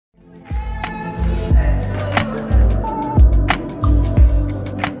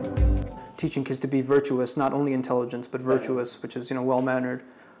teaching kids to be virtuous, not only intelligent, but virtuous, which is, well-mannered,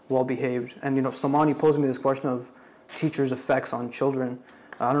 well-behaved. And, Salmani posed me this question of teachers' effects on children.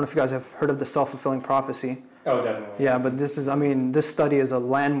 I don't know if you guys have heard of the self-fulfilling prophecy. Oh, definitely. Yeah, but this study is a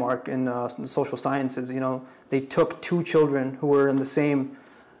landmark in the social sciences. They took two children who were in the same,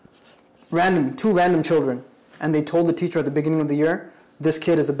 two random children, and they told the teacher at the beginning of the year, this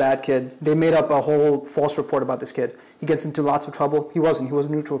kid is a bad kid. They made up a whole false report about this kid. He gets into lots of trouble. He was a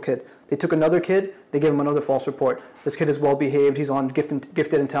neutral kid. They took another kid, they gave him another false report. This kid is well behaved, he's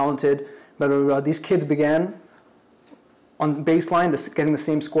gifted and talented. But these kids began on baseline getting the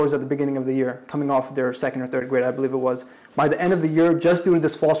same scores at the beginning of the year, coming off their second or third grade, I believe it was. By the end of the year, just due to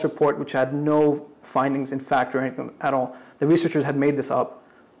this false report, which had no findings in fact or anything at all, the researchers had made this up.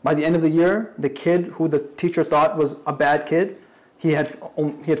 By the end of the year, the kid who the teacher thought was a bad kid, he had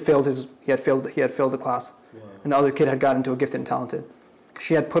failed the class, and the other kid had gotten into a gifted and talented.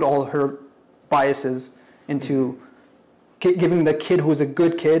 She had put all her biases into giving the kid who was a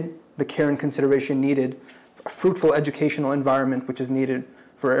good kid the care and consideration needed, a fruitful educational environment which is needed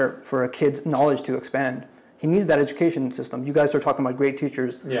for a kid's knowledge to expand. He needs that education system. You guys are talking about great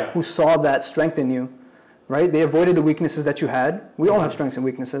teachers who saw that strength in you, right? They avoided the weaknesses that you had. We all have strengths and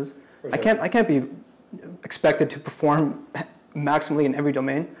weaknesses. Sure. I can't be expected to perform maximally in every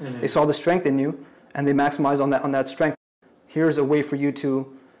domain. They saw the strength in you, and they maximized on that strength. Here's a way for you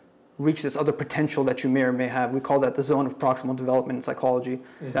to reach this other potential that you may or may have. We call that the zone of proximal development in psychology.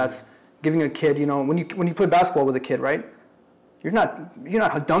 That's giving a kid, when you play basketball with a kid, right? You're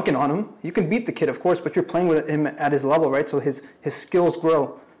not dunking on him. You can beat the kid, of course, but you're playing with him at his level, right? So his skills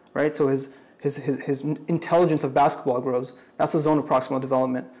grow, right? So his intelligence of basketball grows. That's the zone of proximal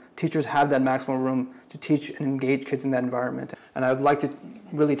development. Teachers have that maximum room to teach and engage kids in that environment. And I would like to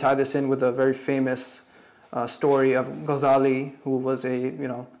really tie this in with a very famous story of Ghazali, who was a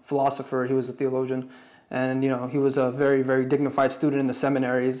philosopher. He was a theologian, and he was a very, very dignified student in the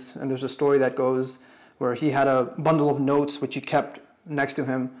seminaries. And there's a story that goes where he had a bundle of notes which he kept next to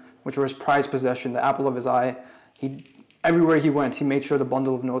him, which were his prized possession, the apple of his eye. Everywhere he went, he made sure the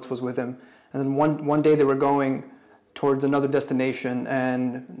bundle of notes was with him. And then one day they were going towards another destination,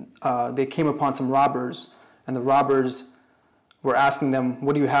 and they came upon some robbers, and the robbers were asking them,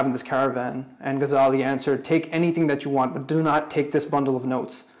 what do you have in this caravan? And Ghazali answered, take anything that you want, but do not take this bundle of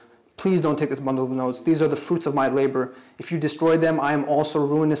notes. Please don't take this bundle of notes. These are the fruits of my labor. If you destroy them, I am also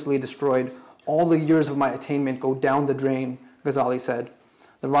ruinously destroyed. All the years of my attainment go down the drain, Ghazali said.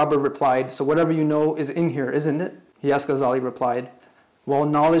 The robber replied, so whatever you know is in here, isn't it? Yes, Ghazali replied. Well,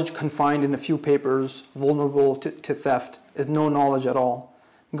 knowledge confined in a few papers, vulnerable to theft, is no knowledge at all.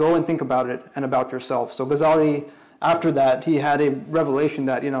 Go and think about it and about yourself. So Ghazali, after that, he had a revelation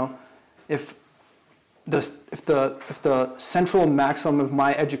that, if the central maxim of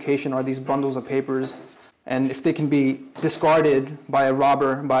my education are these bundles of papers, and if they can be discarded by a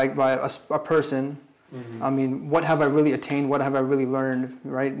robber, by a person, I mean, what have I really attained? What have I really learned?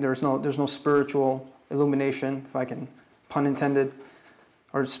 Right? There's no spiritual illumination, if I can, pun intended,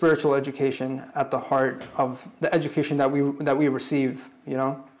 or spiritual education at the heart of the education that we receive.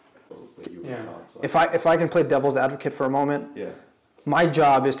 If I can play devil's advocate for a moment, my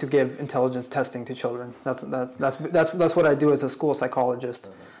job is to give intelligence testing to children. That's what I do as a school psychologist.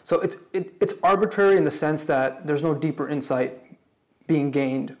 So it's arbitrary in the sense that there's no deeper insight being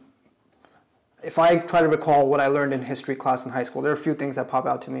gained. If I try to recall what I learned in history class in high school, there are a few things that pop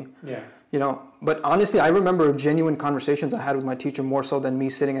out to me. But honestly, I remember genuine conversations I had with my teacher more so than me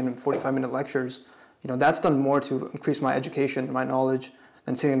sitting in 45-minute lectures. That's done more to increase my education, my knowledge,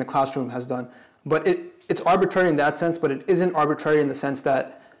 than sitting in a classroom has done. But it's arbitrary in that sense, but it isn't arbitrary in the sense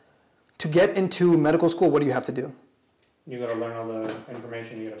that to get into medical school, what do you have to do? You got to learn all the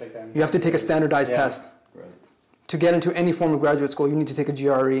information. You got to take that. You have to take a standardized test. Right. To get into any form of graduate school, you need to take a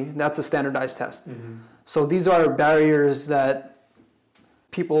GRE. That's a standardized test. So these are barriers that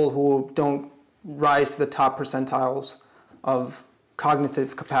people who don't rise to the top percentiles of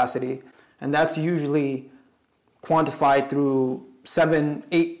cognitive capacity, and that's usually quantified through 7,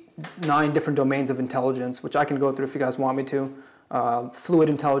 8, 9 different domains of intelligence, which I can go through if you guys want me to. Fluid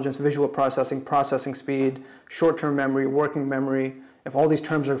intelligence, visual processing, processing speed, short-term memory, working memory. If all these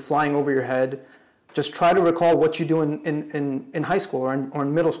terms are flying over your head, just try to recall what you do in high school or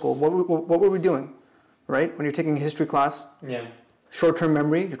in middle school. What were we doing, right? When you're taking a history class? Yeah. Short-term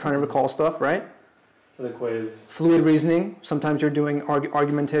memory, you're trying to recall stuff, right? For the quiz. Fluid reasoning, sometimes you're doing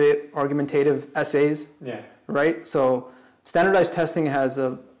argumentative essays, right? So standardized testing has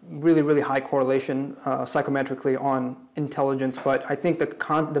a really, really high correlation psychometrically on intelligence, but I think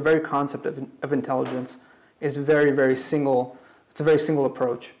the very concept of intelligence is very, very single. It's a very single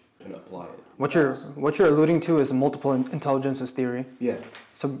approach. and apply it. What you're alluding to is multiple intelligences theory. Yeah.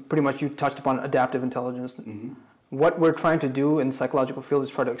 So pretty much you touched upon adaptive intelligence. Mm-hmm. What we're trying to do in the psychological field is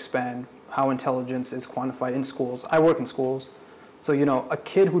try to expand how intelligence is quantified in schools. I work in schools. So, a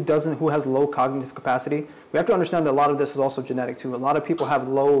kid who has low cognitive capacity, we have to understand that a lot of this is also genetic too. A lot of people have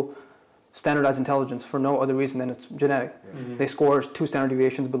low standardized intelligence for no other reason than it's genetic. Mm-hmm. They score 2 standard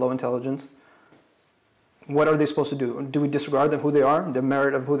deviations below intelligence. What are they supposed to do? Do we disregard them, who they are, the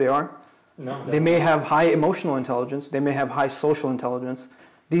merit of who they are? No. They may have high emotional intelligence. They may have high social intelligence.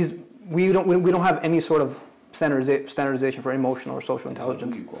 We don't have any sort of standardization for emotional or social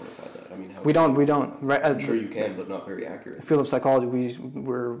intelligence. How do you quantify that? I mean, We don't. Right, I'm sure you can, but not very accurate. The field of psychology,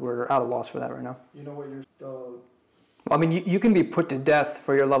 we're out of loss for that right now. You know what you're... I mean, you can be put to death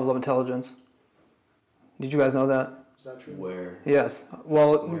for your level of intelligence. Did you guys know that? Is that true? Where? Yes.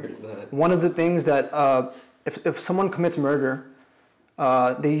 Well, Where is that? one of the things that if someone commits murder,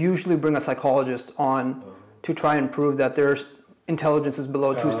 they usually bring a psychologist on to try and prove that their intelligence is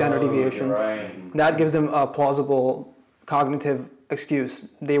below 2 standard deviations. Right. That gives them a plausible cognitive excuse.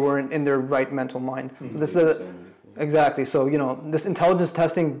 They weren't in their right mental mind. So this is exactly. So this intelligence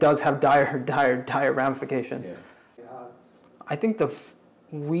testing does have dire ramifications. Yeah. I think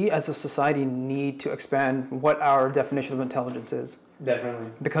we as a society need to expand what our definition of intelligence is.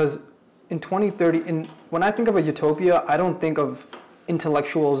 Definitely. Because in 2030, when I think of a utopia, I don't think of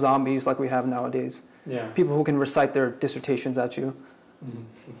intellectual zombies like we have nowadays. Yeah. People who can recite their dissertations at you.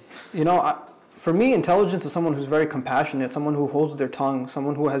 For me, intelligence is someone who's very compassionate, someone who holds their tongue,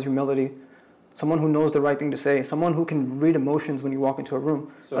 someone who has humility, someone who knows the right thing to say, someone who can read emotions when you walk into a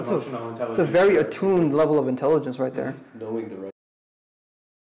room. So That's emotional intelligence. a very attuned level of intelligence right there. Knowing the right